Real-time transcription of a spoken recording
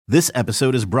This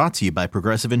episode is brought to you by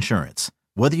Progressive Insurance.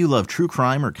 Whether you love true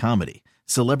crime or comedy,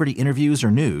 celebrity interviews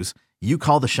or news, you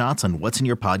call the shots on what's in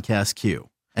your podcast queue.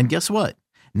 And guess what?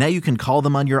 Now you can call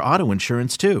them on your auto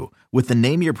insurance too with the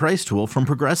Name Your Price tool from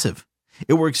Progressive.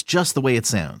 It works just the way it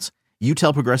sounds. You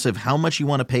tell Progressive how much you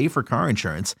want to pay for car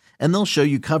insurance, and they'll show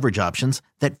you coverage options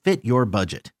that fit your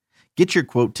budget. Get your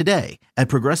quote today at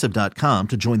Progressive.com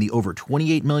to join the over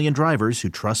 28 million drivers who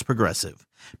trust Progressive.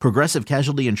 Progressive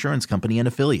Casualty Insurance Company and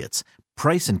Affiliates.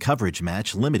 Price and coverage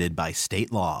match limited by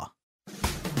state law.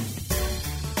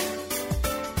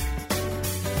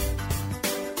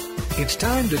 It's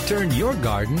time to turn your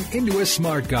garden into a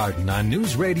smart garden on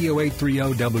News Radio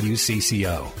 830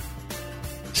 WCCO.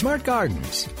 Smart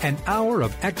Gardens, an hour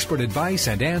of expert advice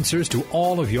and answers to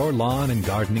all of your lawn and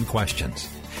gardening questions.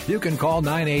 You can call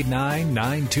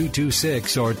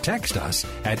 989-9226 or text us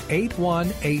at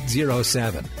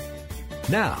 81807.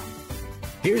 Now,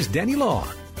 here's Denny Long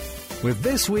with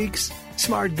this week's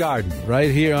Smart Garden. Right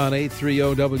here on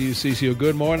 830 WCCO.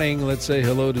 Good morning. Let's say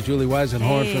hello to Julie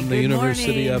Weisenhorn from the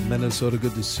University of Minnesota.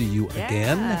 Good to see you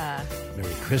again.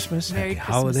 Merry Christmas, Happy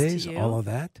Holidays, all of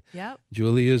that. Yep.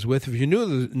 Julie is with. If you're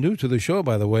new to the show,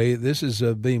 by the way, this is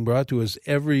being brought to us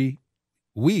every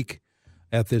week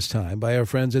at this time by our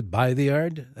friends at By the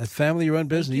Yard, a family-run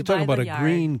business. You talk about a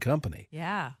green company.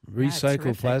 Yeah.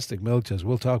 Recycled plastic milk jugs.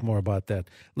 We'll talk more about that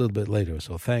a little bit later.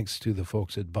 So thanks to the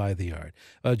folks at By the Yard.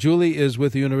 Julie is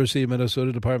with the University of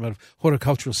Minnesota Department of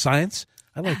Horticultural Science.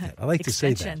 I like that. I like to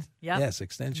say that. Yep. Yes,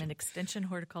 extension. I'm an extension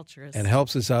horticulturist. And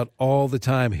helps us out all the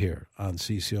time here on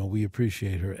CCO. We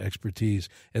appreciate her expertise,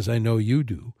 as I know you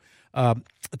do. I'll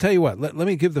tell you what, let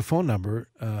me give the phone number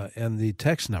and the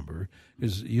text number,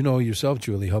 because you know yourself,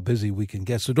 Julie, how busy we can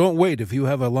get. So don't wait. If you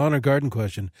have a lawn or garden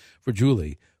question for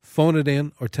Julie, phone it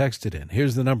in or text it in.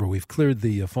 Here's the number. We've cleared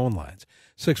the phone lines,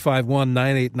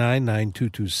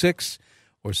 651-989-9226,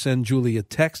 or send Julie a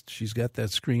text. She's got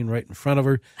that screen right in front of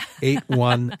her,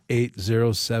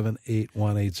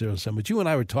 81807, But you and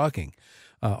I were talking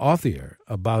off the air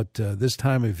about this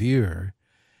time of year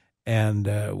and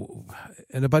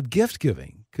about gift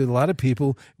giving. Because a lot of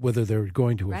people, whether they're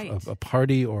going to a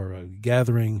party or a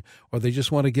gathering, or they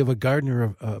just want to give a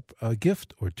gardener a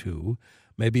gift or two,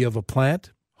 maybe of a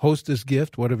plant, hostess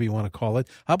gift, whatever you want to call it.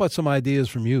 How about some ideas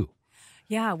from you?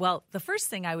 Yeah, well, the first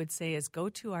thing I would say is go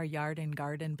to our Yard and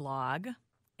Garden blog,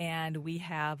 and we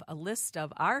have a list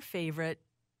of our favorite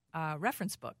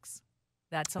reference books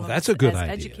that some of us a good as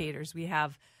idea. Educators, we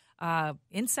have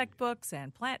insect books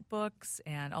and plant books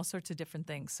and all sorts of different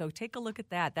things. So take a look at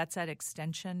that. That's at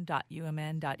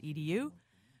extension.umn.edu.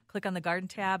 Click on the Garden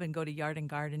tab and go to Yard and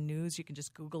Garden News. You can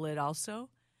just Google it also.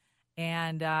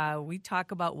 And we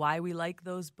talk about why we like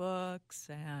those books.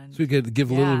 And so we could give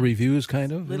little reviews,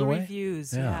 kind of, little in a way?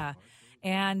 Reviews, yeah.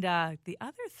 And the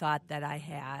other thought that I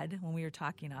had when we were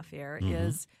talking off air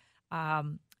is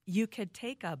you could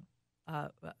take a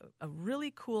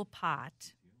really cool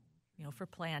pot, for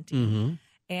planting.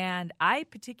 And I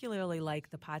particularly like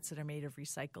the pots that are made of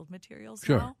recycled materials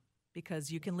now,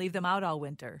 because you can leave them out all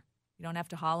winter. You don't have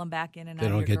to haul them back in and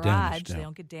out of your garage. They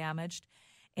don't get damaged.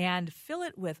 And fill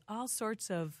it with all sorts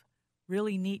of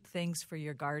really neat things for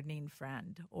your gardening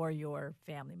friend or your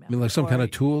family member. I mean, like some kind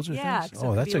of tools or things? things?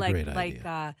 Oh, that's a great idea. Like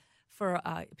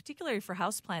particularly for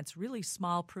houseplants, really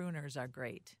small pruners are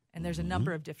great. And there's a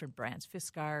number of different brands,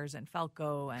 Fiskars and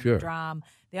Falco and Drom.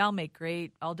 They all make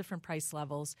great, all different price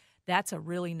levels. That's a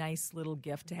really nice little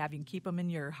gift to have. You can keep them in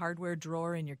your hardware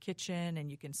drawer in your kitchen, and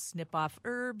you can snip off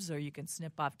herbs or you can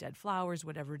snip off dead flowers,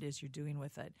 whatever it is you're doing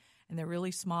with it. And they're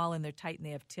really small and they're tight and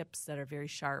they have tips that are very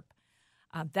sharp.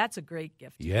 That's a great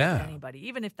gift to give to anybody,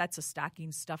 even if that's a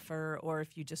stocking stuffer or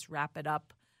if you just wrap it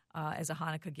up as a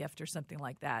Hanukkah gift or something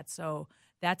like that. So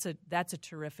that's a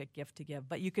terrific gift to give.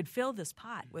 But you could fill this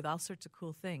pot with all sorts of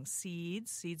cool things.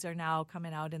 Seeds are now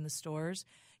coming out in the stores.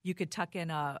 You could tuck in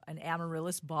an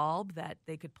amaryllis bulb that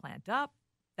they could plant up.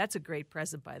 That's a great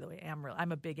present, by the way.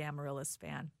 I'm a big amaryllis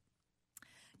fan.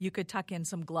 You could tuck in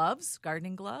some gloves,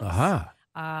 gardening gloves.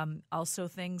 Also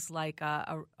things like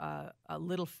a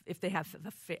little, if they have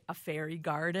a fairy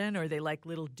garden or they like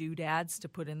little doodads to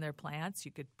put in their plants,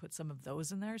 you could put some of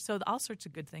those in there. So all sorts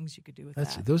of good things you could do with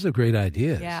that. Those are great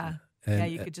ideas. Yeah.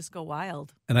 And, you could just go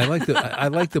wild. And I like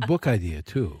the book idea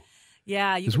too.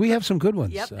 Yeah. Because we have some good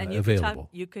ones and available.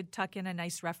 You could tuck in a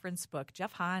nice reference book.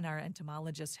 Jeff Hahn, our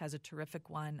entomologist, has a terrific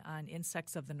one on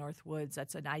insects of the North Woods.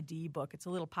 That's an ID book. It's a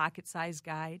little pocket-sized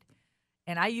guide.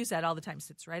 And I use that all the time. It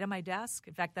sits right on my desk.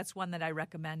 In fact, that's one that I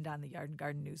recommend on the Yard and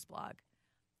Garden News blog.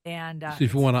 And so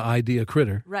if you want to ID a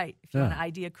critter. Right. If you want to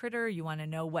ID a critter, you want to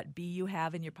know what bee you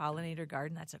have in your pollinator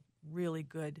garden, that's a really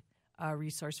good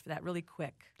resource for that, really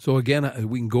quick. So again,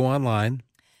 we can go online.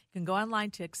 You can go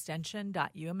online to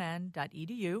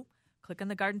extension.umn.edu, click on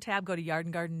the garden tab, go to Yard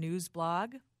and Garden News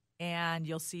blog, and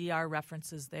you'll see our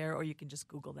references there, or you can just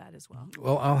Google that as well.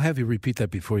 Well, I'll have you repeat that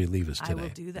before you leave us today. I will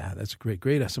do that. Yeah, that's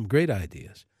great. Some great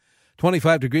ideas.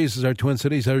 25 degrees is our Twin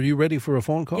Cities. Are you ready for a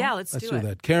phone call? Yeah, let's do it.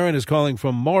 that. Karen is calling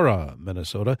from Mora,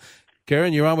 Minnesota.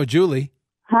 Karen, you're on with Julie.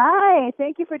 Hi.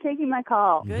 Thank you for taking my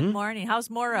call. Good morning. How's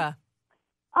Mora?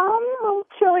 A little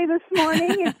chilly this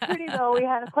morning. It's pretty, though. We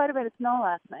had quite a bit of snow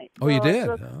last night. Oh, you did?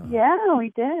 Yeah,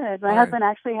 we did. My husband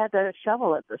actually had to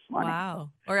shovel it this morning. Wow.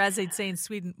 Or as they'd say in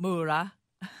Sweden, Mora.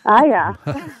 Yeah.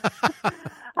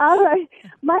 All right.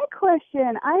 My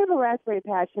question, I have a raspberry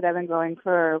patch that I've been growing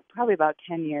for probably about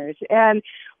 10 years. And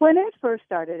when it first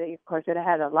started, of course, it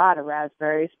had a lot of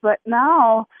raspberries. But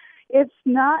now it's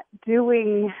not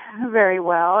doing very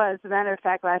well. As a matter of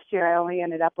fact, last year I only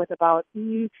ended up with about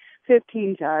 15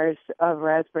 jars of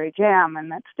raspberry jam,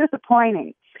 and that's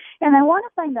disappointing. And I want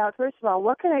to find out, first of all,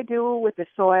 what can I do with the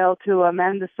soil to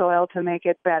amend the soil to make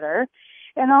it better?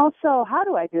 And also, how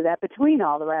do I do that between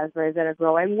all the raspberries that are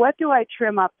growing? What do I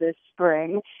trim up this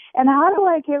spring? And how do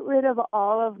I get rid of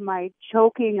all of my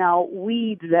choking out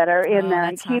weeds that are in there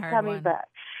and keep coming back?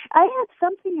 I had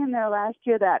something in there last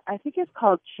year that I think it's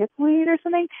called chickweed or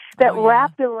something that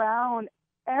wrapped around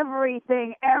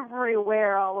everything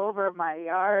everywhere all over my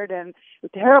yard, and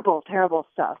terrible, terrible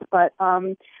stuff. But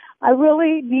I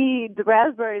really need the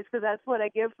raspberries because that's what I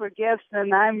give for gifts,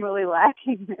 and I'm really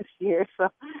lacking this year, so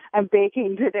I'm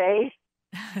baking today.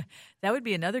 That would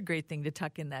be another great thing to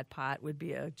tuck in that pot, would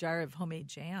be a jar of homemade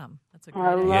jam. That's a great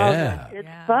idea. I love it.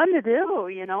 It's fun to do,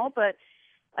 but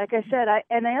like I said,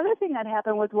 and the other thing that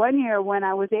happened was one year when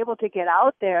I was able to get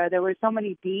out there were so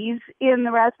many bees in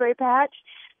the raspberry patch,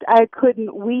 I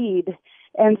couldn't weed.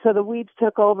 And so the weeds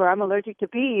took over. I'm allergic to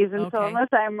bees. And so unless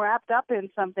I'm wrapped up in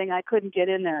something, I couldn't get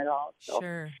in there at all. So.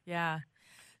 Sure, yeah.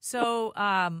 So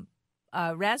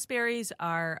raspberries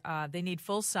they need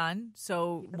full sun.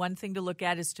 So one thing to look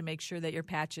at is to make sure that your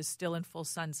patch is still in full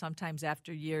sun. Sometimes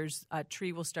after years, a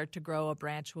tree will start to grow, a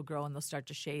branch will grow, and they'll start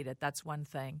to shade it. That's one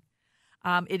thing.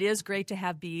 It is great to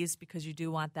have bees because you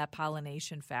do want that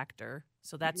pollination factor.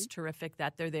 So that's terrific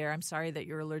that they're there. I'm sorry that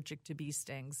you're allergic to bee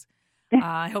stings.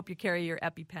 I hope you carry your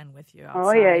EpiPen with you outside.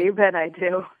 Oh, yeah, you bet I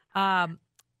do.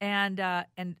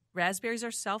 And raspberries are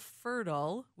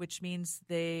self-fertile, which means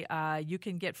you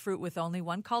can get fruit with only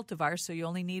one cultivar, so you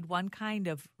only need one kind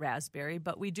of raspberry.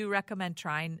 But we do recommend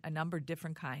trying a number of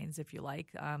different kinds if you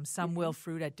like. Some will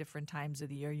fruit at different times of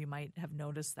the year. You might have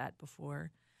noticed that before.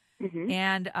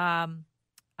 And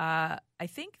I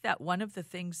think that one of the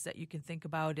things that you can think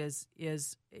about is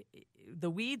the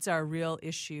weeds are a real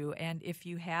issue. And if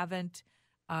you haven't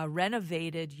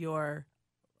renovated your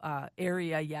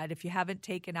area yet, if you haven't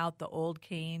taken out the old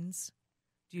canes,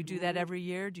 do you do that every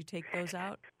year? Do you take those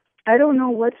out? I don't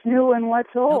know what's new and what's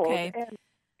old. Okay.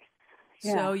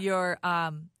 So your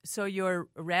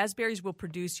raspberries will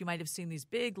produce, you might have seen these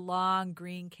big, long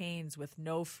green canes with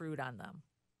no fruit on them.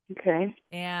 Okay.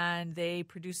 And they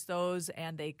produce those,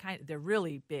 and they're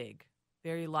really big,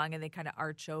 very long, and they kind of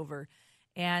arch over.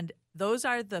 And those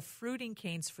are the fruiting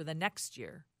canes for the next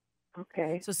year.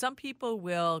 Okay. So some people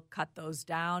will cut those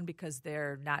down because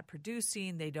they're not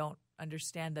producing. They don't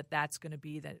understand that that's going to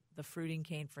be the fruiting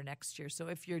cane for next year. So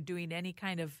if you're doing any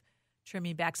kind of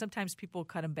trimming back, sometimes people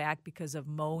cut them back because of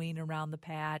mowing around the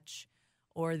patch,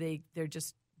 or they're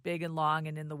just big and long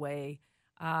and in the way.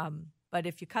 But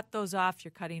if you cut those off,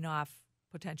 you're cutting off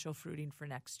potential fruiting for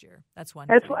next year. That's one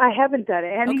thing. I haven't done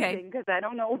anything because I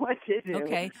don't know what to do.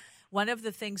 Okay. One of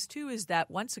the things, too, is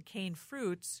that once a cane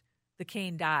fruits, the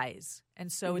cane dies. And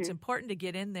so it's important to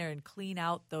get in there and clean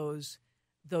out those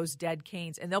dead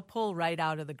canes, and they'll pull right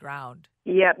out of the ground.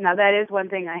 Yep. Now, that is one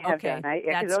thing I have done.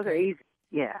 Because those are easy.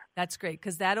 Yeah. That's great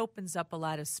because that opens up a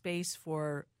lot of space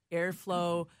for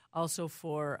airflow, also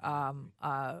for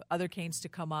other canes to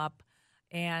come up.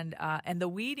 And the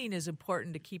weeding is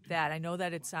important to keep that. I know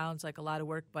that it sounds like a lot of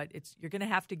work, but you're going to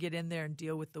have to get in there and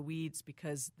deal with the weeds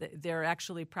because they're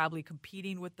actually probably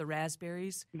competing with the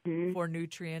raspberries for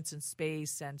nutrients and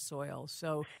space and soil.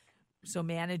 So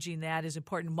managing that is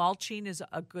important. Mulching is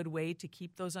a good way to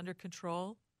keep those under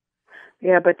control.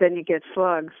 Yeah, but then you get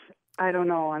slugs. I don't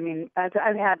know. I mean, I've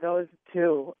had those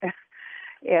too.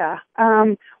 Yeah.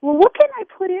 Well, what can I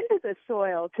put into the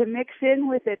soil to mix in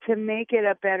with it to make it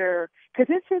a better,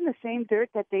 because it's in the same dirt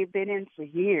that they've been in for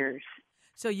years.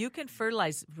 So you can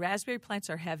fertilize. Raspberry plants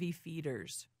are heavy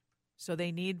feeders, so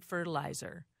they need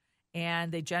fertilizer.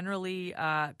 And they generally,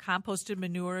 composted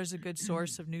manure is a good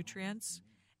source of nutrients.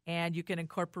 And you can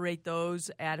incorporate those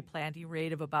at a planting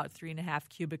rate of about 3.5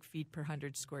 cubic feet per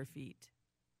 100 square feet.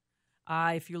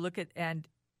 If you look at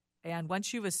and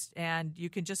once you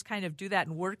can just kind of do that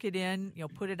and work it in,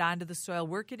 put it onto the soil,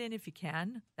 work it in if you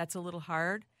can. That's a little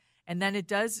hard. And then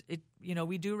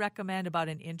we do recommend about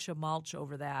 1 inch of mulch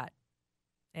over that.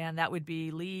 And that would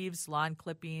be leaves, lawn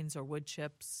clippings, or wood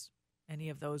chips. Any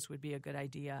of those would be a good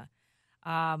idea.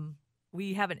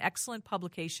 We have an excellent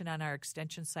publication on our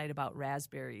extension site about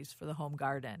raspberries for the home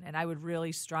garden, and I would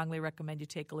really strongly recommend you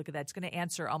take a look at that. It's going to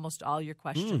answer almost all your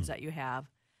questions that you have.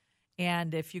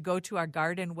 And if you go to our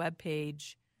garden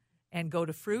webpage and go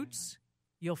to fruits,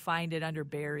 you'll find it under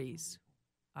berries.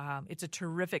 It's a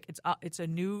terrific. It's a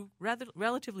new,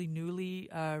 relatively newly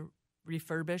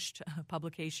refurbished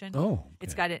publication. Oh, okay.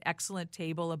 It's got an excellent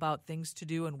table about things to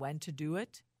do and when to do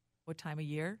it, what time of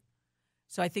year.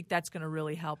 So I think that's going to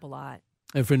really help a lot.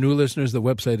 And for new listeners, the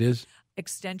website is?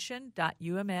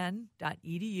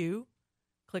 extension.umn.edu.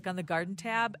 Click on the garden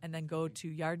tab and then go to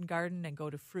Yard and Garden and go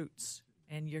to fruits.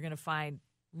 And you're going to find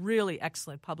really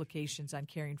excellent publications on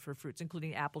caring for fruits,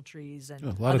 including apple trees and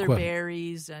other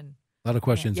berries. And a lot of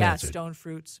questions answered. Yeah, stone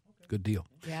fruits. Good deal.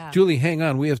 Yeah. Julie, hang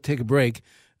on. We have to take a break.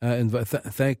 And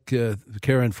thank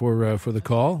Karen for the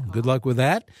call. Good luck with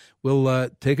that. We'll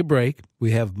take a break.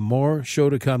 We have more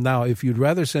show to come now. If you'd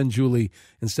rather send Julie,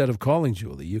 instead of calling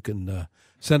Julie, you can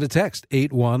send a text,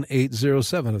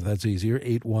 81807, if that's easier,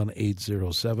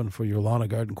 81807 for your lawn and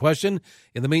garden question.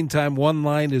 In the meantime, one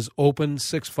line is open,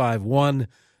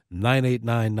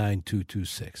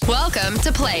 651-989-9226. Welcome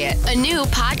to Play It, a new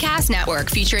podcast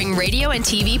network featuring radio and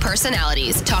TV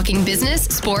personalities talking business,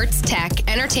 sports, tech,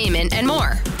 entertainment, and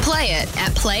more. Play it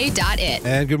at play.it.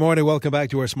 And good morning. Welcome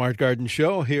back to our Smart Garden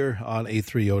Show here on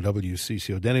 830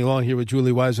 WCCO. Denny Long here with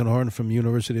Julie Weisenhorn from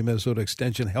University of Minnesota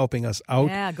Extension helping us out.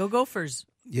 Yeah, go Gophers.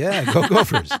 Yeah, go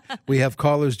Gophers. We have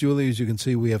callers, Julie. As you can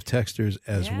see, we have texters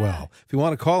as well. If you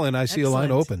want to call in, I see a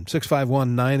line open,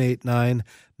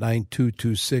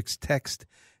 651-989-9226, text.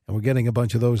 And we're getting a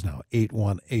bunch of those now,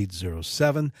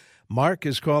 81807. Mark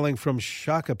is calling from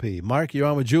Shakopee. Mark, you're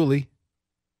on with Julie.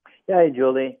 Yeah, hey,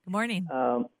 Julie. Good morning.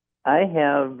 I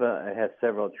have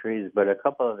several trees, but a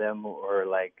couple of them were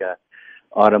like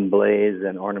autumn blaze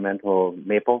and ornamental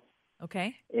maple.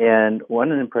 Okay. And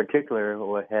one in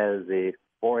particular has a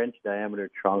 4-inch diameter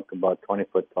trunk, about 20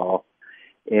 foot tall.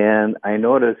 And I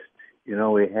noticed, we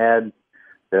had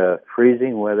the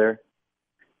freezing weather,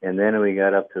 and then we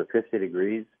got up to 50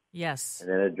 degrees. Yes. And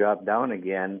then it dropped down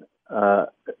again. A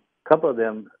couple of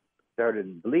them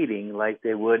started bleeding like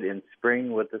they would in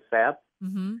spring with the sap.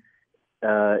 Mm-hmm.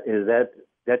 Is that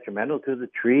detrimental to the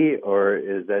tree, or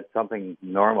is that something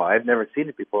normal? I've never seen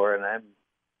it before, and I'm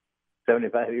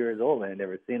 75 years old and I've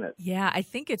never seen it. Yeah, I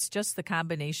think it's just the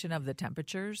combination of the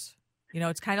temperatures.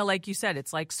 It's kind of like you said,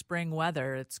 it's like spring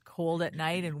weather. It's cold at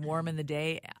night and warm in the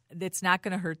day. It's not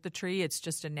going to hurt the tree. It's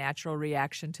just a natural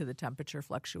reaction to the temperature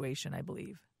fluctuation, I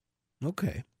believe.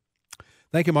 Okay.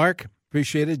 Thank you, Mark.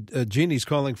 Appreciate it. Jeannie's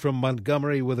calling from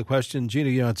Montgomery with a question.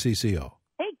 Jeannie, you're on CCO.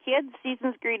 Hey, kids.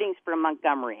 Season's greetings from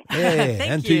Montgomery. Hey,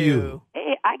 and to you.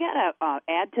 Hey, I got to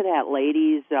add to that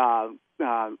lady's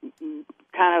kind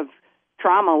of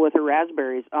trauma with her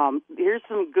raspberries. Here's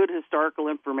some good historical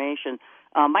information.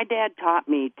 My dad taught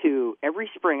me to, every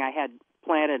spring I had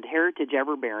planted heritage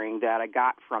everbearing that I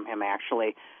got from him,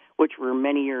 actually, which were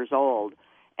many years old.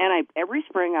 And every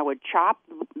spring I would chop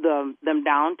them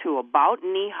down to about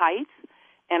knee height,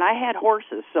 and I had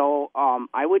horses, so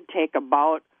I would take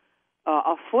about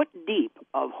a foot deep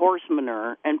of horse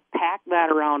manure and pack that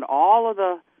around all of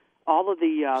the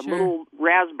little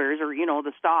raspberries, or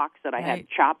the stalks that I had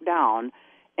chopped down,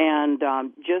 and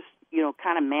just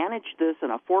kind of manage this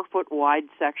in a 4-foot wide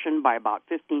section by about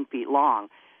 15 feet long.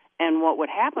 And what would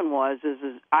happen was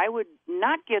I would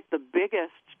not get the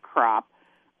biggest crop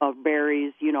of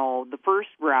berries, the first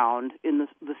round in the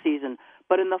season,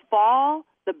 but in the fall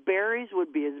the berries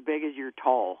would be as big as your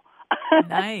toe.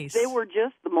 Nice. They were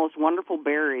just the most wonderful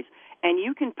berries, and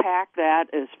you can pack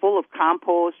that as full of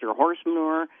compost or horse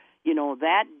manure,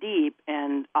 that deep,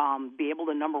 and be able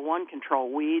to, number one,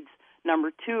 control weeds.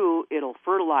 Number two, it'll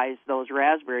fertilize those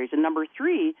raspberries. And number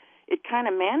three, it kind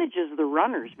of manages the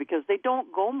runners because they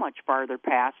don't go much farther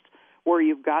past where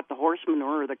you've got the horse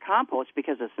manure or the compost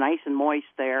because it's nice and moist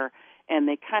there, and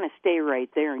they kind of stay right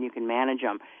there, and you can manage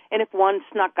them. And if one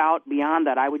snuck out beyond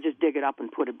that, I would just dig it up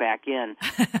and put it back in.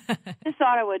 Just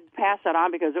thought I would pass that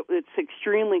on because it's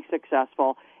extremely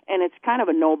successful, and it's kind of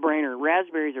a no-brainer.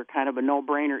 Raspberries are kind of a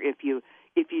no-brainer if you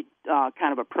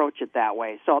kind of approach it that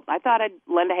way. So I thought I'd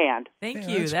lend a hand. Thank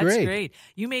you. That's great.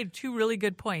 You made two really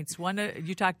good points. One,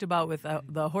 you talked about with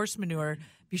the horse manure.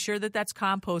 be sure that that's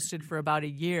composted for about a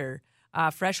year.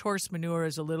 Fresh horse manure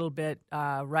is a little bit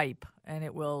ripe, and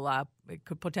it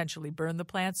could potentially burn the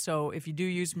plants. So if you do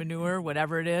use manure,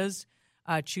 whatever it is,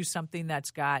 choose something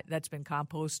that's been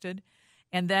composted.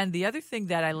 And then the other thing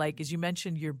that I like is you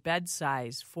mentioned your bed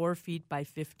size, 4 feet by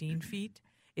 15 feet.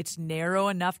 It's narrow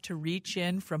enough to reach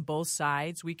in from both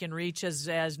sides. We can reach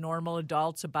as normal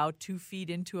adults about 2 feet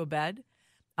into a bed.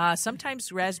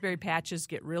 Sometimes raspberry patches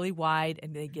get really wide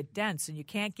and they get dense, and you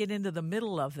can't get into the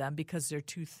middle of them because they're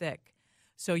too thick.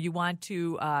 So you want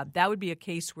to that would be a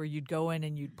case where you'd go in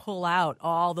and you'd pull out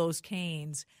all those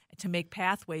canes to make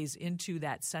pathways into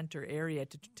that center area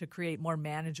to create more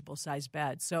manageable size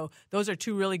beds. So those are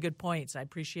 2 really good points. I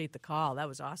appreciate the call. That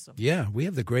was awesome. Yeah, we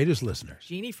have the greatest listeners.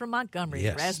 Jeannie from Montgomery,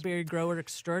 yes. Raspberry grower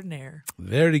extraordinaire.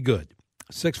 Very good.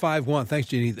 651, thanks,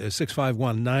 Jeannie,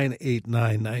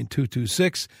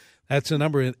 651-989-9226. That's the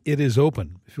number. It is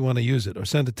open if you want to use it. Or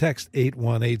send a text,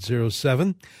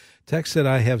 81807. Text said,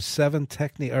 I have 7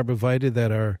 Techni arborvitae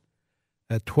that are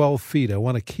at 12 feet. I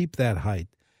want to keep that height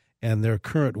and their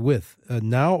current width.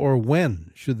 Now or when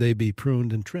should they be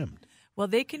pruned and trimmed? Well,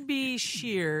 they can be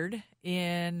sheared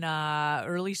in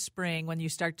early spring when you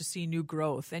start to see new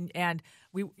growth. And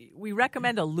we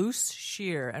recommend a loose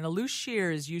shear. And a loose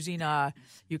shear is using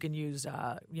you can use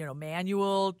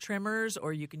manual trimmers,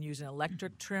 or you can use an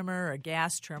electric trimmer or a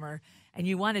gas trimmer. And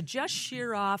you want to just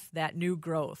shear off that new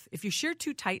growth. If you shear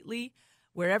too tightly,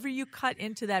 wherever you cut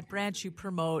into that branch, you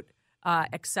promote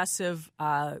excessive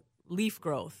leaf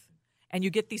growth. And you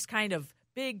get these kind of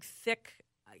big, thick,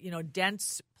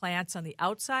 dense plants on the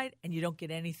outside, and you don't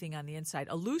get anything on the inside.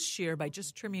 A loose shear, by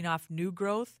just trimming off new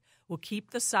growth, will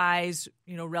keep the size,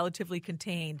 relatively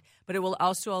contained, but it will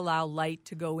also allow light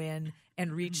to go in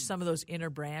and reach some of those inner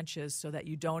branches so that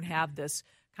you don't have this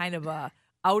kind of a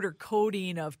outer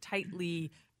coating of tight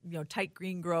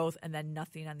green growth and then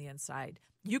nothing on the inside.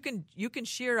 You can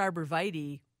shear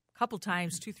arborvitae couple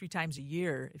times, 2-3 times a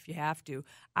year if you have to.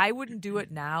 I wouldn't do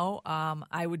it now.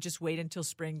 I would just wait until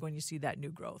spring when you see that new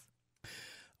growth.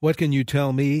 What can you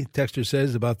tell me, Texter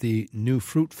says, about the new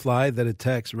fruit fly that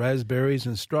attacks raspberries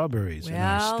and strawberries in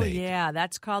our state? Well, yeah,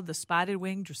 that's called the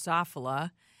spotted-winged Drosophila.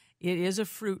 It is a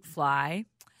fruit fly,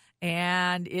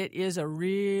 and it is a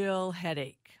real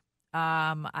headache.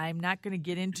 I'm not going to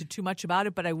get into too much about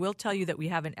it, but I will tell you that we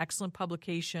have an excellent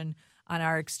publication on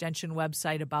our extension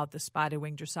website about the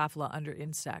spotted-winged Drosophila under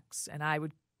insects. And I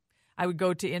would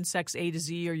go to Insects A to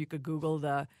Z, or you could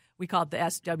Google we call it the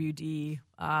SWD,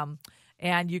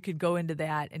 and you could go into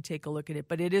that and take a look at it.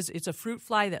 But it's a fruit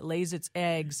fly that lays its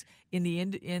eggs in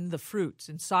the fruits,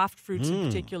 in soft fruits in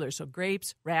particular. So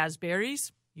grapes,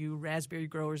 raspberries, you raspberry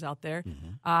growers out there,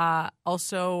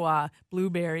 also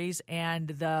blueberries, and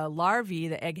the larvae,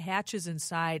 the egg hatches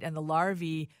inside, and the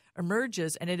larvae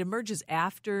emerges, and it emerges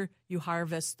after you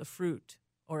harvest the fruit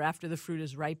or after the fruit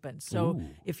is ripened. So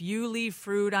if you leave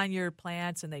fruit on your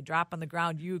plants and they drop on the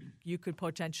ground, you could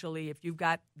potentially, if you've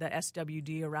got the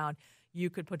SWD around, you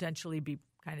could potentially be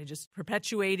kind of just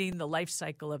perpetuating the life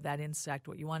cycle of that insect.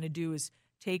 What you want to do is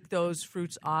take those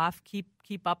fruits off, keep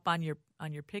up on your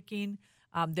picking.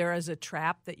 There is a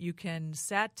trap that you can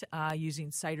set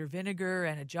using cider vinegar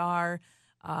and a jar.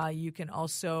 You can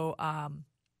also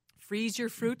freeze your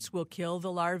fruits, will kill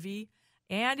the larvae.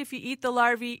 And if you eat the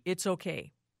larvae, it's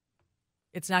okay.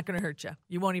 It's not going to hurt you.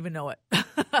 You won't even know it.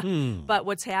 But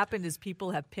what's happened is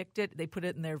people have picked it, they put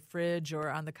it in their fridge or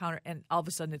on the counter, and all of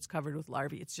a sudden it's covered with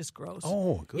larvae. It's just gross.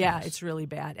 Oh, goodness. Yeah, it's really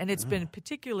bad. And it's been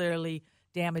particularly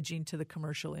damaging to the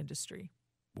commercial industry.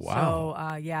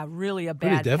 Wow. So, really a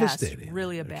bad Pretty devastating. pest.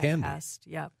 Really a bad pest.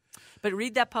 Yeah. But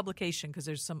read that publication because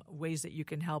there's some ways that you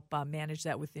can help manage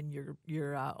that within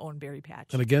your own berry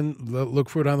patch. And again, look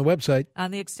for it on the website.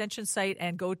 On the extension site,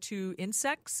 and go to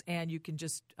insects, and you can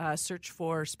just search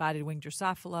for spotted-winged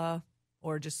Drosophila,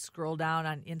 or just scroll down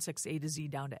on Insects A to Z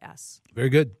down to S. Very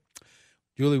good.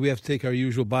 Julie, we have to take our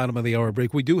usual bottom of the hour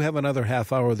break. We do have another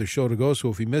half hour of the show to go, so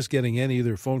if you miss getting in,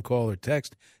 either phone call or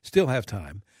text, still have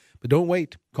time. But don't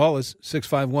wait. Call us,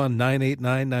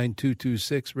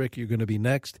 651-989-9226. Rick, you're going to be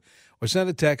next. Or send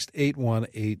a text,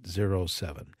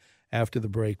 81807. After the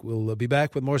break, we'll be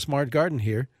back with more Smart Garden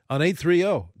here on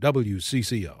 830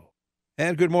 WCCO.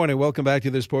 And good morning. Welcome back to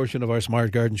this portion of our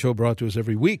Smart Garden Show, brought to us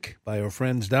every week by our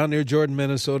friends down near Jordan,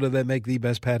 Minnesota, that make the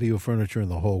best patio furniture in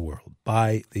the whole world,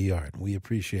 By the Yard. We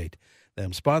appreciate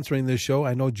them sponsoring this show.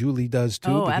 I know Julie does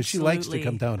too, because absolutely. she likes to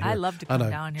come down here. I love to come down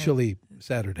here. On a chilly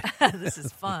Saturday. This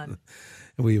is fun.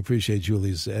 And we appreciate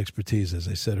Julie's expertise, as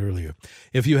I said earlier.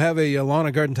 If you have a lawn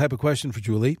and garden type of question for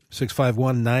Julie,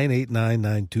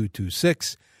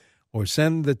 651-989-9226, or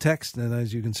send the text. And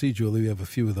as you can see, Julie, we have a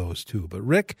few of those too. But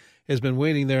Rick has been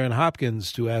waiting there in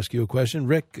Hopkins to ask you a question.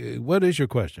 Rick, what is your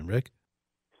question, Rick?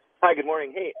 Hi, good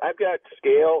morning. Hey, I've got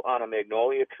scale on a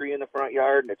magnolia tree in the front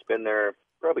yard, and it's been there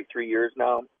probably 3 years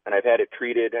now, and I've had it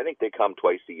treated. I think they come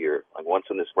twice a year, like once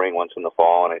in the spring, once in the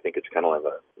fall, and I think it's kind of like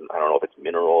I don't know if it's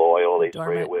mineral oil they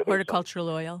spray it with. Horticultural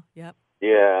oil, yep.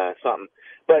 Yeah, something.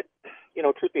 But,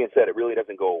 truth being said, it really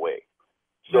doesn't go away.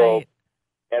 So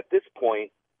At this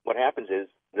point, what happens is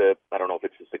I don't know if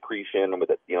it's the secretion or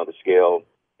the scale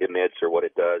emits or what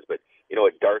it does, but,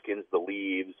 it darkens the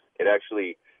leaves. It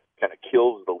actually kind of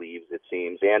kills the leaves, it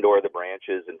seems, and or the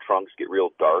branches and trunks get real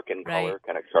dark in color,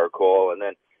 kind of charcoal. And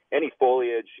then any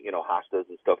foliage, hostas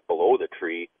and stuff below the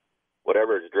tree,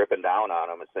 whatever is dripping down on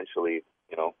them, essentially,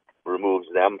 removes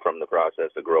them from the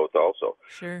process of growth also.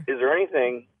 Sure. Is there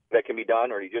anything that can be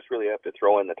done, or do you just really have to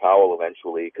throw in the towel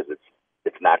eventually because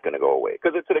it's not going to go away?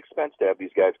 Because it's an expense to have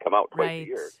these guys come out twice a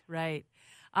year. Right.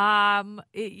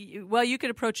 Well, you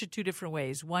could approach it two different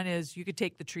ways. One is you could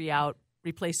take the tree out,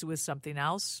 replace it with something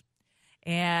else.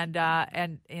 And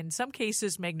in some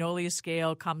cases, magnolia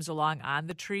scale comes along on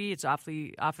the tree. It's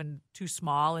often too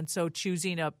small, and so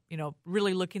choosing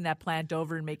really looking that plant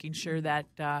over and making sure that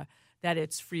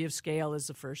it's free of scale is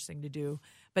the first thing to do.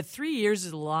 But 3 years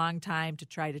is a long time to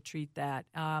try to treat that.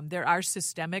 There are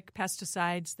systemic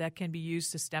pesticides that can be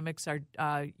used. Systemics are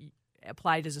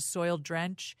applied as a soil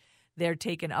drench. They're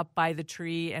taken up by the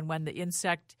tree, and when the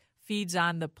insect feeds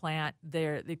on the plant,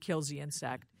 it kills the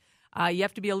insect. You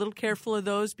have to be a little careful of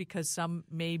those because some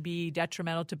may be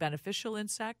detrimental to beneficial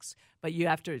insects, but you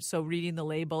have to, so reading the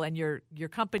label, and your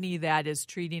company that is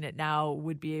treating it now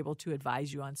would be able to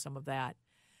advise you on some of that.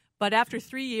 But after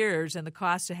 3 years and the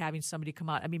cost of having somebody come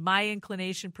out, my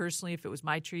inclination personally, if it was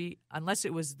my tree, unless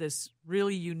it was this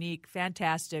really unique,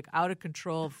 fantastic, out of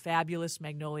control, fabulous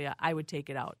magnolia, I would take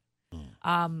it out.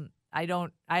 I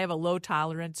have a low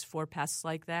tolerance for pests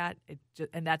like that,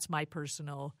 and that's my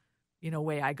personal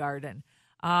way I garden.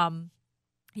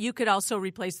 You could also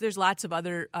replace, there's lots of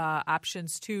other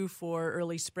options too for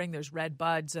early spring. There's red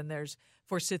buds and there's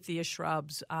forsythia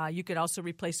shrubs. You could also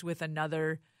replace with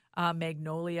another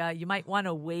magnolia. You might want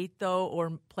to wait though,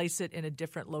 or place it in a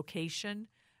different location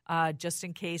just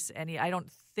in case I don't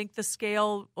think the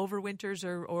scale overwinters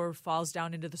or falls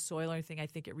down into the soil or anything. I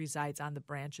think it resides on the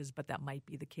branches, but that might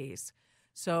be the case.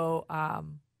 So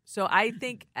I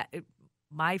think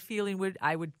my feeling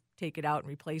I would take it out and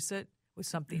replace it with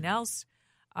something else.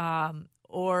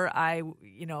 Or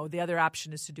the other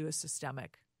option is to do a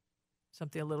systemic,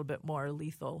 something a little bit more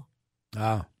lethal.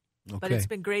 Ah, okay. But it's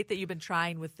been great that you've been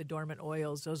trying with the dormant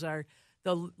oils. Those are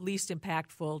the least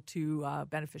impactful to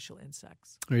beneficial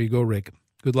insects. There you go, Rick.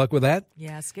 Good luck with that.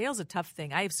 Yeah, scale's a tough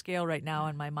thing. I have scale right now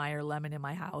on my Meyer lemon in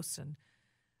my house, and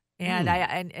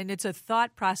it's a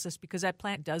thought process because that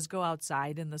plant does go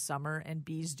outside in the summer and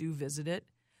bees do visit it.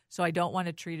 So I don't want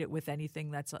to treat it with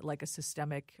anything that's like a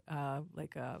systemic,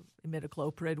 like a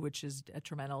imidacloprid, which is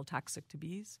detrimental, toxic to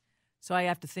bees. So I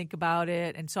have to think about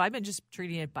it. And so I've been just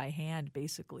treating it by hand,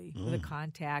 basically, with a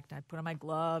contact. I put on my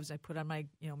gloves. I put on my,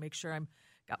 make sure I'm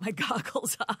got my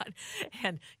goggles on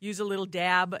and use a little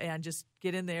dab and just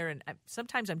get in there. And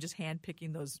sometimes I'm just hand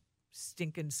picking those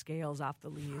stinking scales off the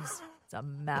leaves. It's a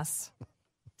mess,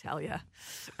 tell you.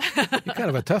 You're kind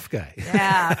of a tough guy.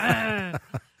 Yeah.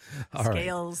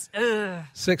 Scales. Right.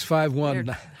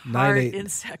 651-98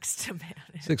 insects to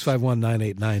manage.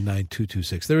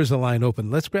 651-989-9226. There is a line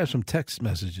open. Let's grab some text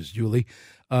messages, Julie.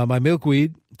 My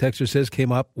milkweed, texter says,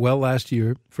 came up well last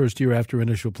year, first year after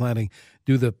initial planting.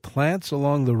 Do the plants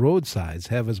along the roadsides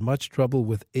have as much trouble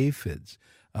with aphids?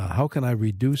 How can I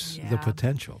reduce the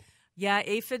potential? Yeah,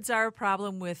 aphids are a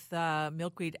problem with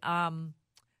milkweed.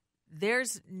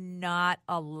 There's not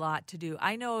a lot to do.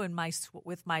 I know I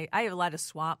have a lot of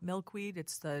swamp milkweed.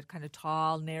 It's the kind of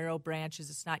tall, narrow branches.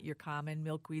 It's not your common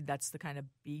milkweed. That's the kind of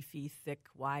beefy, thick,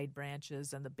 wide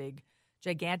branches and the big,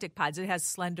 gigantic pods. It has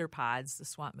slender pods, the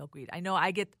swamp milkweed. I know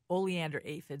I get oleander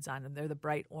aphids on them. They're the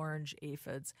bright orange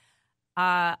aphids.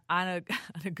 On a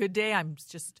good day, I'm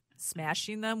just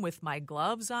smashing them with my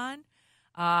gloves on.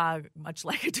 Much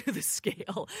like I do the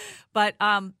scale. But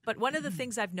one of the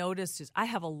things I've noticed is I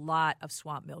have a lot of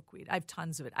swamp milkweed. I have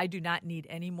tons of it. I do not need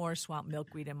any more swamp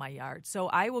milkweed in my yard. So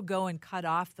I will go and cut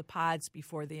off the pods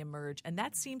before they emerge, and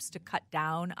that seems to cut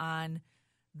down on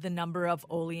the number of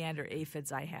oleander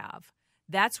aphids I have.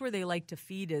 That's where they like to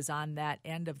feed, is on that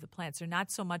end of the plants. They're not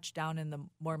so much down in the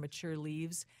more mature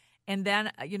leaves. And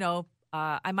then,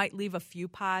 I might leave a few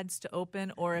pods to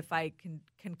open, or if I can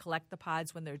collect the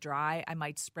pods when they're dry, I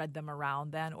might spread them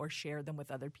around then or share them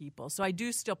with other people. So I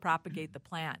do still propagate the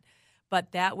plant.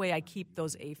 But that way I keep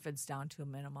those aphids down to a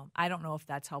minimum. I don't know if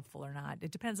that's helpful or not. It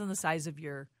depends on the size of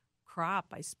your crop,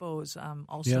 I suppose,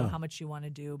 also how much you want to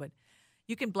do. But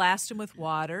you can blast them with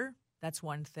water. That's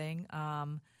one thing.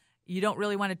 You don't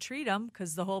really want to treat them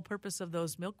because the whole purpose of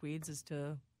those milkweeds is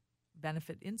to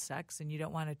benefit insects, and you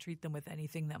don't want to treat them with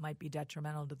anything that might be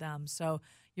detrimental to them. So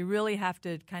you really have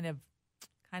to kind of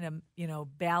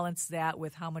balance that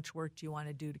with how much work do you want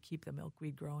to do to keep the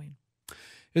milkweed growing.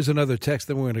 Here's another text,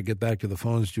 then we're going to get back to the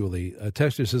phones, Julie. A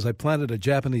texter says, I planted a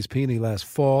Japanese peony last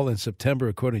fall in September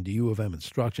according to U of M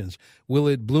instructions. Will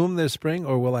it bloom this spring,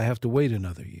 or will I have to wait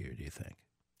another year, do you think?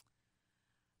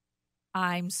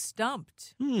 I'm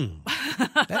stumped.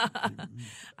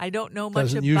 I don't know much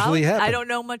Doesn't usually happen. I don't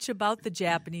know much about the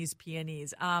Japanese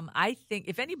peonies. I think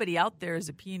if anybody out there is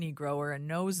a peony grower and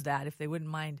knows that, if they wouldn't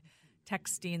mind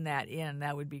texting that in,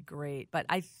 that would be great. But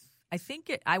I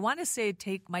think I want to say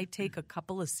it might take a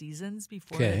couple of seasons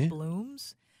before it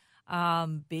blooms.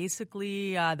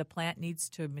 Basically, the plant needs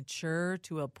to mature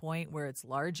to a point where it's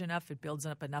large enough, it builds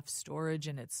up enough storage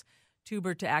in its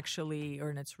tuber to actually, or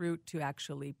in its root to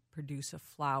actually produce a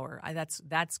flower.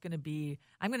 That's going to be,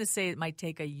 I'm going to say it might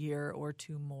take a year or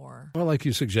two more. Well, like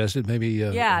you suggested, maybe a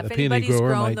if peony anybody's grower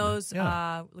grown might, those,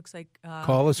 looks like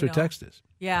call us or text us.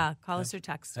 Yeah, call us or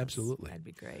text us. Absolutely. That'd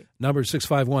be great. Number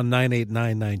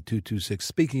 651-989-9226.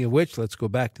 Speaking of which, let's go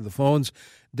back to the phones.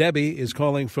 Debbie is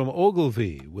calling from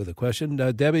Ogilvie with a question.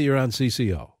 Debbie, you're on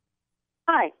CCO.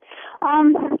 Hi.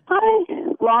 I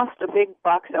lost a big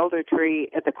box elder tree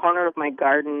at the corner of my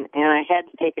garden, and I had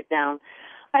to take it down.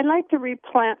 I'd like to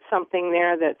replant something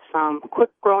there that's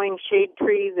quick-growing shade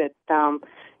tree that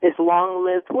is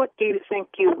long-lived. What do you think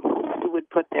you would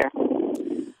put there?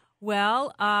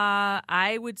 Well,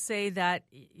 I would say that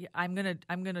I'm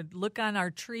gonna look on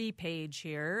our tree page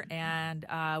here, and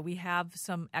we have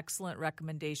some excellent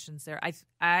recommendations there.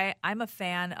 I'm a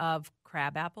fan of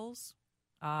crab apples.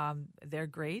 They're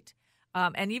great.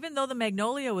 And even though the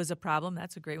magnolia was a problem,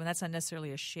 that's a great one. That's not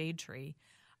necessarily a shade tree.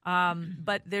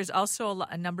 But there's also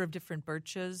a number of different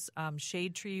birches.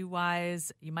 Shade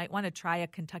tree-wise, you might want to try a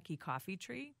Kentucky coffee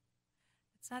tree.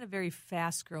 It's not a very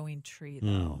fast-growing tree,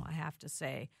 though, I have to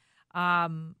say.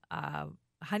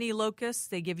 Honey locusts,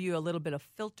 they give you a little bit of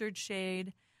filtered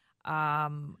shade.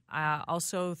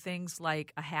 Also things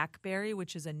like a hackberry,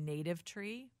 which is a native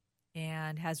tree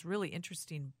and has really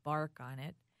interesting bark on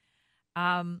it.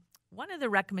 One of the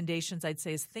recommendations I'd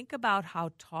say is think about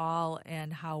how tall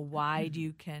and how wide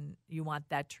you want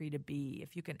that tree to be,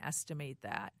 if you can estimate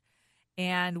that.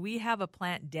 And we have a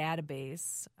plant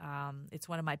database. It's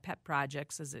one of my pet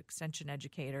projects as an extension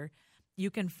educator. You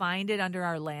can find it under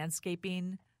our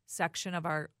landscaping section of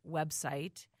our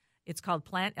website. It's called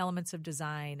Plant Elements of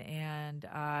Design, and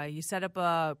you set up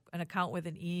an account with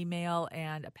an email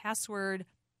and a password.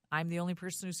 I'm the only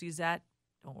person who sees that.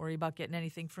 Don't worry about getting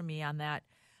anything from me on that.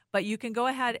 But you can go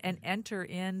ahead and enter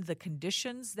in the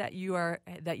conditions that you are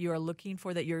looking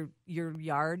for, that your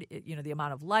yard, the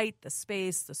amount of light, the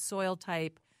space, the soil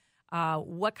type,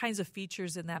 what kinds of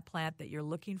features in that plant that you're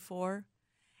looking for.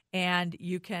 And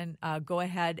you can go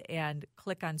ahead and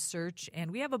click on search.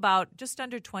 And we have about just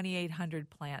under 2,800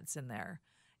 plants in there.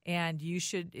 And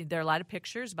there are a lot of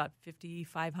pictures, about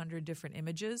 5,500 different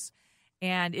images.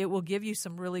 And it will give you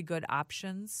some really good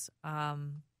options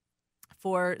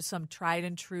for some tried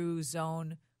and true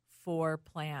Zone 4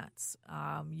 plants.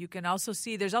 You can also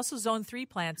see there's also Zone 3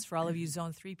 plants for all of you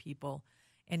Zone 3 people,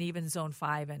 and even Zone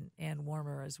 5 and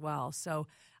warmer as well. So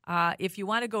if you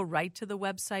want to go right to the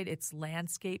website, it's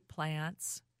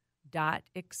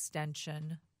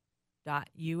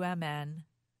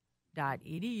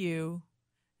landscapeplants.extension.umn.edu.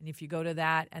 And if you go to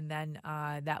that, and then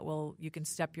you can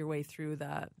step your way through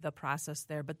the process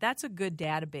there. But that's a good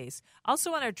database.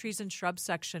 Also, on our trees and shrubs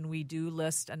section, we do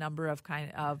list a number of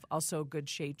also good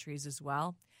shade trees as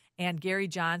well. And Gary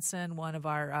Johnson, one of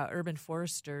our urban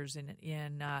foresters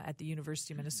at the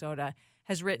University of Minnesota,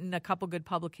 has written a couple good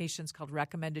publications called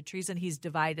Recommended Trees, and he's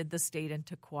divided the state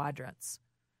into quadrants.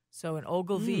 So in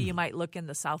Ogilvie, you might look in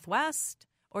the southwest,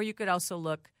 or you could also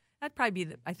look. That'd probably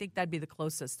be I think that'd be the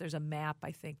closest. There's a map,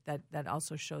 I think, that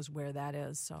also shows where that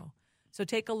is. So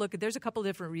take a look. There's a couple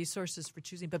different resources for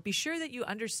choosing, but be sure that you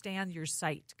understand your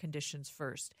site conditions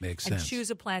first. Makes sense. And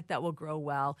choose a plant that will grow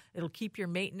well. It'll keep your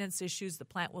maintenance issues. The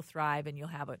plant will thrive, and you'll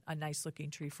have a nice-looking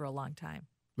tree for a long time.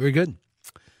 Very good.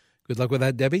 Good luck with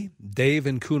that, Debbie. Dave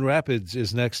in Coon Rapids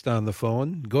is next on the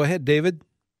phone. Go ahead, David.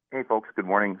 Hey, folks. Good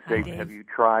morning. Hi, Dave. Have you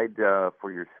tried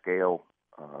for your scale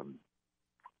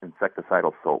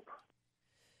insecticidal soap?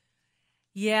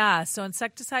 Yeah, so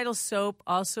insecticidal soap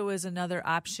also is another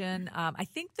option. I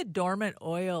think the dormant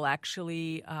oil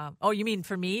actually. You mean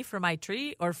for me, for my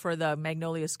tree, or for the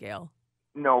magnolia scale?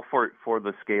 No, for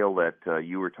the scale that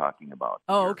you were talking about.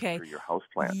 Okay. For your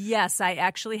houseplant. Yes, I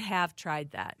actually have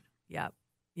tried that. Yep.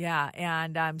 Yeah,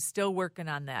 and I'm still working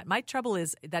on that. My trouble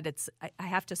is that I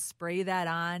have to spray that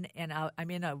on, and I'm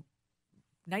in a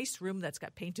nice room that's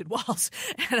got painted walls,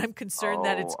 and I'm concerned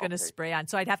that it's going to spray on.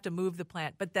 So I'd have to move the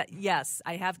plant. But yes,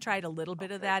 I have tried a little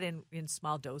bit of that in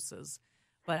small doses.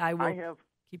 But I will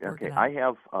keep working on it. I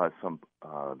have some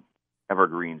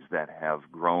evergreens that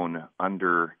have grown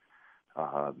under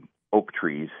oak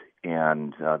trees,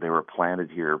 and they were planted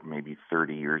here maybe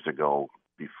 30 years ago,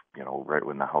 right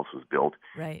when the house was built.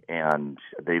 Right. And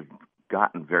they've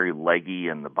gotten very leggy,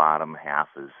 and the bottom half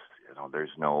is,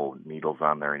 there's no needles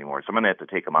on there anymore. So I'm going to have to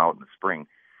take them out in the spring.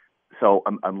 So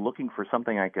I'm looking for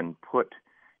something I can put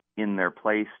in their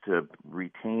place to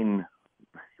retain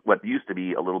what used to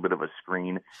be a little bit of a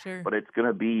screen. Sure. But it's going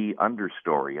to be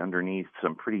understory underneath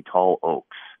some pretty tall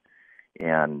oaks.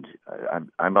 And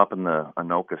I'm up in the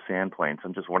Anoka Sand Plains.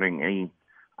 I'm just wondering, any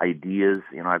ideas?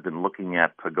 I've been looking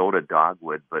at pagoda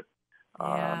dogwood, but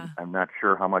I'm not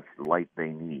sure how much light they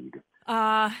need.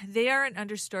 They are an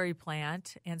understory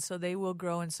plant, and so they will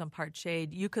grow in some part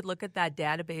shade. You could look at that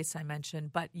database I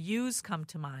mentioned, but yews come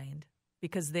to mind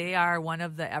because they are one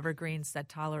of the evergreens that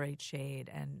tolerate shade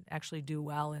and actually do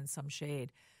well in some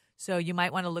shade. So you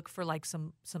might want to look for like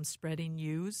some spreading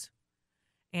yews.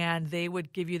 And they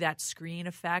would give you that screen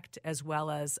effect as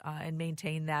well as and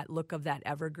maintain that look of that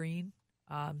evergreen.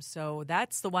 So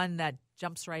that's the one that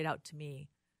jumps right out to me.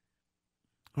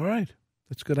 All right.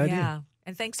 That's a good idea. Yeah.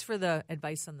 And thanks for the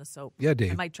advice on the soap. Yeah,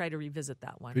 Dave. I might try to revisit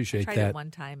that one. Appreciate I tried that. it one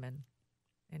time, and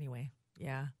anyway,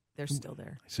 yeah. They're still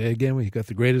there. Say again, we got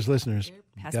the greatest listeners.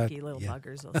 Pesky little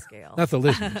buggers will scale. Not the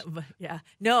listeners. But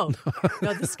no,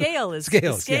 the scale is.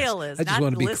 Scales, the scale yes. is. I just not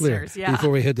want to the be clear. listeners. Yeah.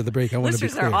 Before we head to the break, I want to be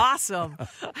clear. Listeners are awesome.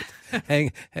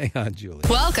 hang on, Julie.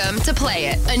 Welcome to Play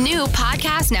It, a new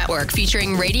podcast network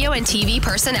featuring radio and TV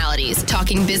personalities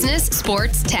talking business,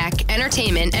 sports, tech,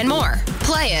 entertainment, and more.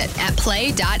 Play it at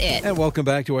play.it. And welcome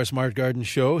back to our Smart Garden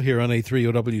Show here on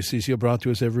A30 WCCO, brought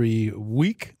to us every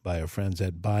week by our friends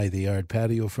at By the Yard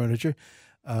Patio Furniture.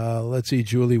 Let's see,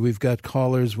 Julie, we've got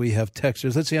callers, we have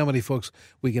texters. Let's see how many folks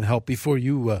we can help before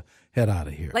you head out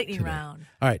of here. Lightning today. round.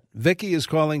 All right. Vicki is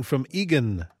calling from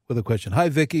Egan with a question. Hi,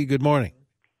 Vicki. Good morning.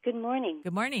 Good morning.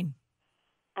 Good morning.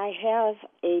 I have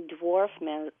a dwarf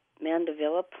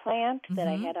mandevilla plant that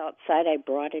I had outside. I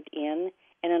brought it in,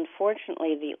 and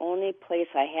unfortunately, the only place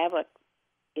I have it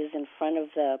is in front of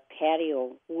the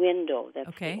patio window.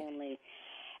 That's the only.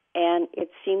 And it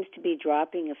seems to be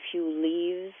dropping a few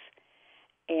leaves.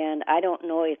 And I don't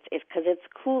know if because it's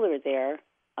cooler there.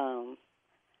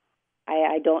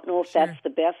 I don't know if that's the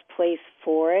best place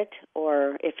for it,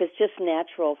 or if it's just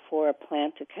natural for a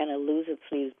plant to kind of lose its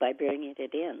leaves by bringing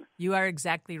it in. You are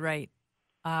exactly right.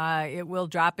 It will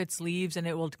drop its leaves, and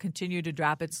it will continue to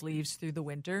drop its leaves through the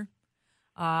winter.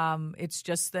 It's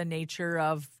just the nature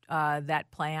of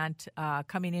that plant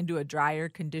coming into a drier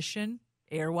condition,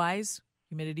 air-wise,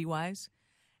 humidity-wise.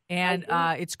 And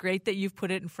it's great that you've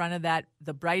put it in front of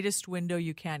the brightest window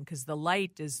you can, because the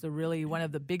light is really one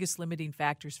of the biggest limiting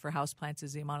factors for houseplants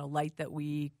is the amount of light that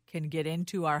we can get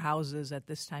into our houses at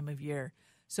this time of year.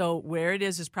 So where it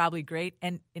is probably great.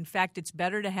 And, in fact, it's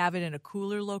better to have it in a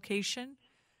cooler location,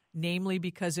 namely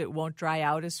because it won't dry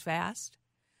out as fast.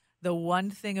 The one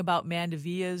thing about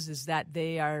mandevillas is that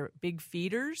they are big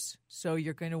feeders, so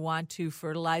you're going to want to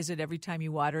fertilize it every time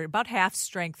you water it. About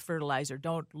half-strength fertilizer.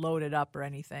 Don't load it up or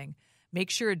anything. Make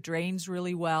sure it drains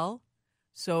really well,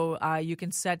 so you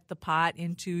can set the pot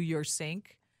into your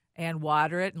sink and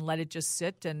water it and let it just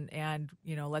sit and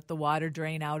let the water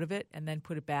drain out of it, and then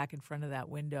put it back in front of that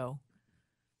window.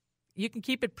 You can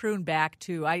keep it pruned back,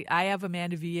 too. I have a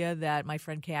mandevilla that my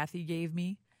friend Kathy gave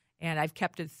me. And I've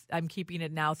kept it. I'm keeping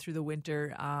it now through the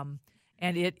winter,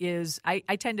 and it is. I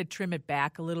tend to trim it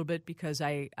back a little bit because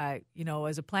I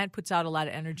as a plant puts out a lot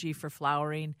of energy for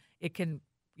flowering, it can,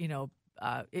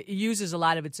 it uses a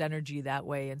lot of its energy that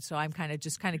way, and so I'm kind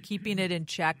of keeping it in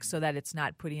check so that it's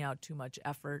not putting out too much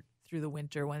effort through the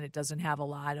winter when it doesn't have a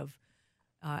lot of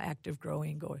active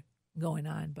growing going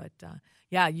on.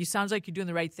 But you sounds like you're doing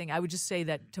the right thing. I would just say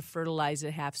that to fertilize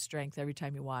it half strength every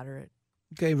time you water it.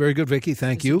 Okay, very good, Vicki.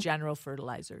 Thank you. General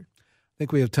fertilizer. I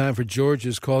think we have time for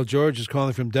George's call. George is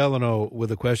calling from Delano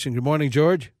with a question. Good morning,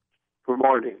 George. Good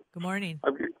morning. Good morning.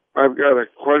 I've got a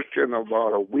question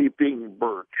about a weeping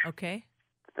birch. Okay.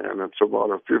 And it's about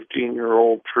a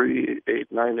 15-year-old tree,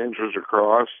 8-9 inches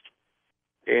across.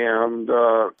 And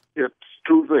it's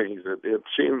two things. It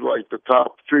seems like the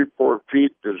top 3-4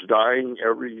 feet is dying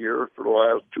every year for the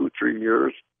last 2-3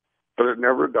 years, but it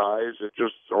never dies. It's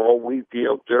just all weepy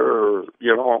out there,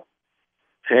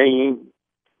 hanging,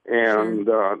 and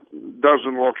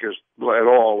doesn't look at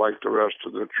all like the rest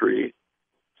of the tree.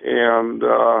 And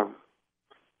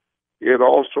it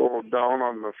also, down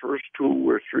on the first 2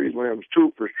 or 3 limbs,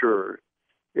 2 for sure,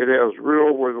 it has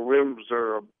where the limbs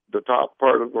are, the top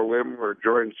part of the limb where it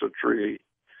joins the tree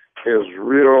is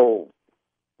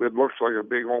it looks like a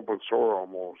big open sore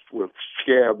almost, with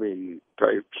scabby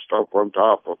type stuff on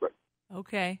top of it.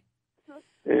 Okay.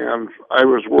 And I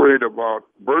was worried about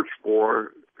birch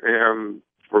borer, and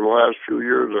for the last few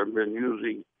years I've been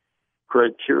using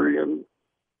Criterion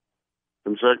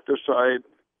insecticide,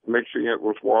 mixing it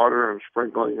with water and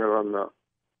sprinkling it on the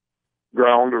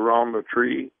ground around the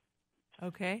tree.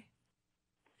 Okay.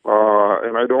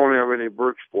 And I don't have any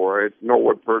birch borer. I know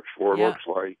what birch borer looks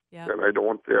like, and I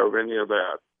don't have any of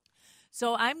that.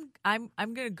 So I'm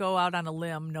going to go out on a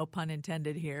limb, no pun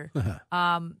intended here.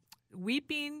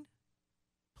 Weeping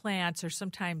plants are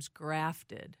sometimes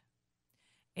grafted,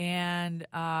 and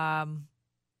I'm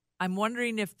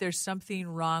wondering if there's something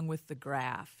wrong with the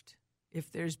graft. If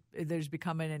there's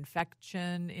become an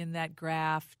infection in that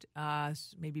graft,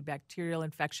 maybe bacterial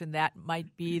infection, that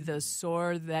might be the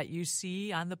sore that you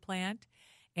see on the plant.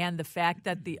 And the fact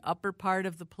that the upper part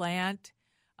of the plant,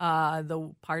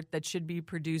 the part that should be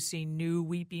producing new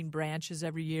weeping branches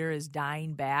every year, is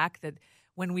dying back. That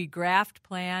when we graft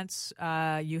plants,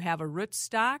 you have a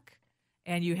rootstock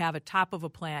and you have a top of a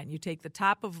plant. You take the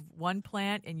top of one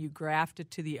plant and you graft it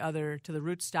to the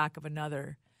rootstock of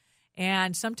another.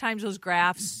 And sometimes those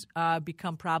grafts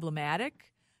become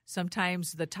problematic.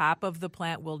 Sometimes the top of the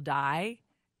plant will die,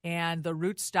 and the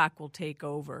rootstock will take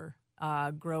over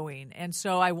growing. And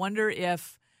so I wonder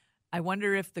if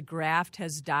the graft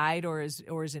has died or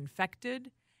is infected,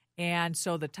 and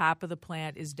so the top of the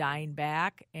plant is dying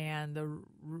back, and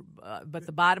but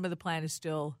the bottom of the plant is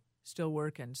still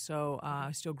working, so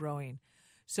still growing.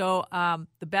 So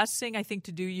the best thing I think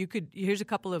to do, here's a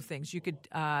couple of things. You could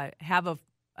have a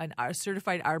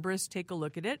certified arborist take a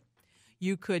look at it.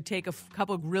 You could take a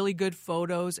couple of really good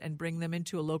photos and bring them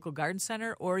into a local garden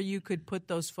center, or you could put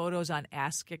those photos on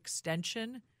Ask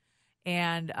Extension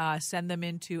and send them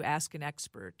into Ask an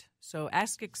Expert. So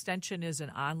Ask Extension is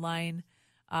an online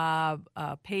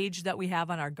page that we have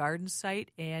on our garden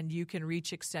site, and you can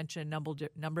reach Extension a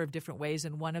number of different ways,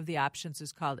 and one of the options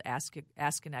is called Ask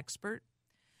an Expert.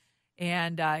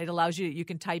 And it allows you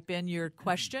can type in your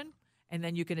question, and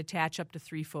then you can attach up to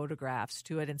 3 photographs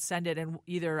to it and send it, and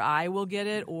either I will get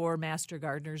it or Master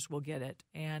Gardeners will get it.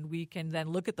 And we can then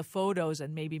look at the photos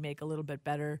and maybe make a little bit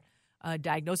better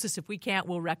diagnosis. If we can't,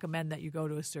 we'll recommend that you go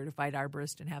to a certified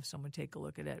arborist and have someone take a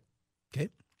look at it. Okay.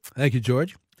 Thank you,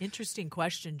 George. Interesting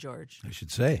question, George. I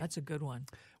should say. That's a good one.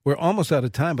 We're almost out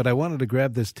of time, but I wanted to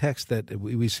grab this text that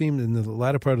we seem in the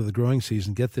latter part of the growing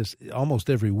season get this almost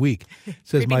every week. It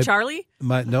says Charlie?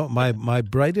 My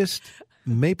brightest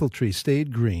maple tree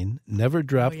stayed green, never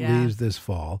dropped leaves this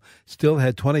fall, still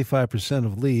had 25%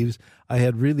 of leaves. I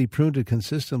had really pruned it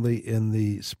consistently in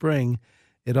the spring.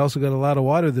 It also got a lot of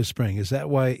water this spring. Is that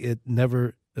why it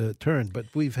never turned? But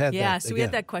we've had that. Yeah, so again. We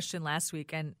had that question last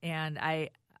week, and I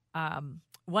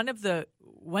one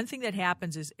thing that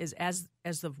happens is as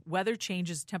the weather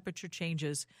changes, temperature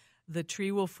changes, the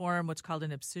tree will form what's called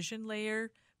an abscission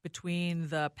layer between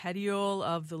the petiole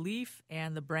of the leaf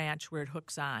and the branch where it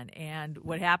hooks on. And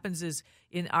what happens is,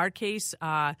 in our case,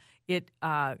 it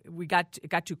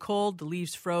got too cold, the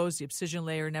leaves froze, the abscission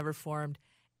layer never formed,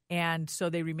 and so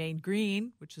they remained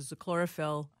green, which is the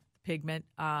chlorophyll pigment,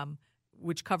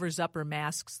 which covers up or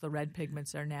masks the red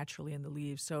pigments that are naturally in the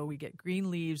leaves. So we get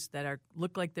green leaves that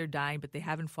look like they're dying, but they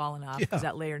haven't fallen off because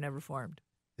that layer never formed.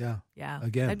 Yeah.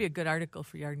 Again, that'd be a good article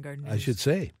for Yard and Garden News. I should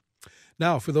say.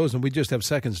 Now, for those, and we just have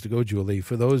seconds to go, Julie,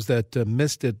 for those that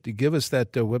missed it, give us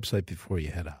that website before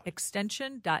you head out.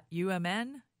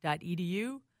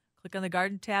 Extension.umn.edu. Click on the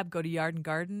Garden tab, go to Yard and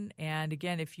Garden, and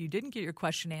again, if you didn't get your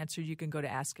question answered, you can go to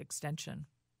Ask Extension.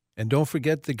 And don't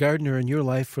forget the gardener in your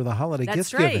life for the holiday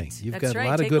gift giving. You've got a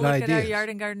lot of good ideas. Take a look at our Yard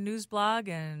and Garden News blog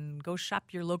and go shop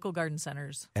your local garden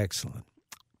centers. Excellent.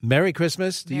 Merry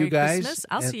Christmas to you guys. Merry Christmas.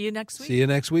 I'll see you next week. See you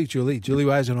next week, Julie. Julie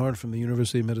Weisenhorn from the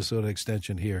University of Minnesota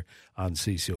Extension here on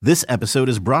CCO. This episode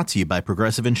is brought to you by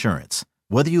Progressive Insurance.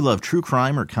 Whether you love true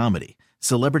crime or comedy,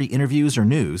 celebrity interviews or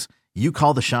news, you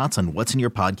call the shots on what's in your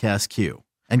podcast queue.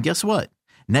 And guess what?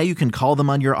 Now you can call them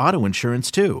on your auto insurance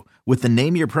too with the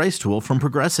Name Your Price tool from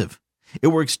Progressive. It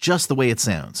works just the way it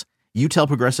sounds. You tell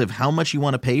Progressive how much you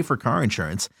want to pay for car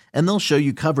insurance, and they'll show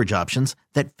you coverage options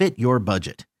that fit your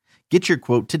budget. Get your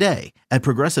quote today at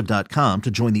Progressive.com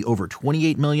to join the over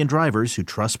 28 million drivers who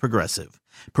trust Progressive.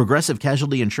 Progressive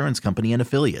Casualty Insurance Company and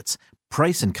Affiliates.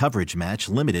 Price and coverage match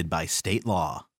limited by state law.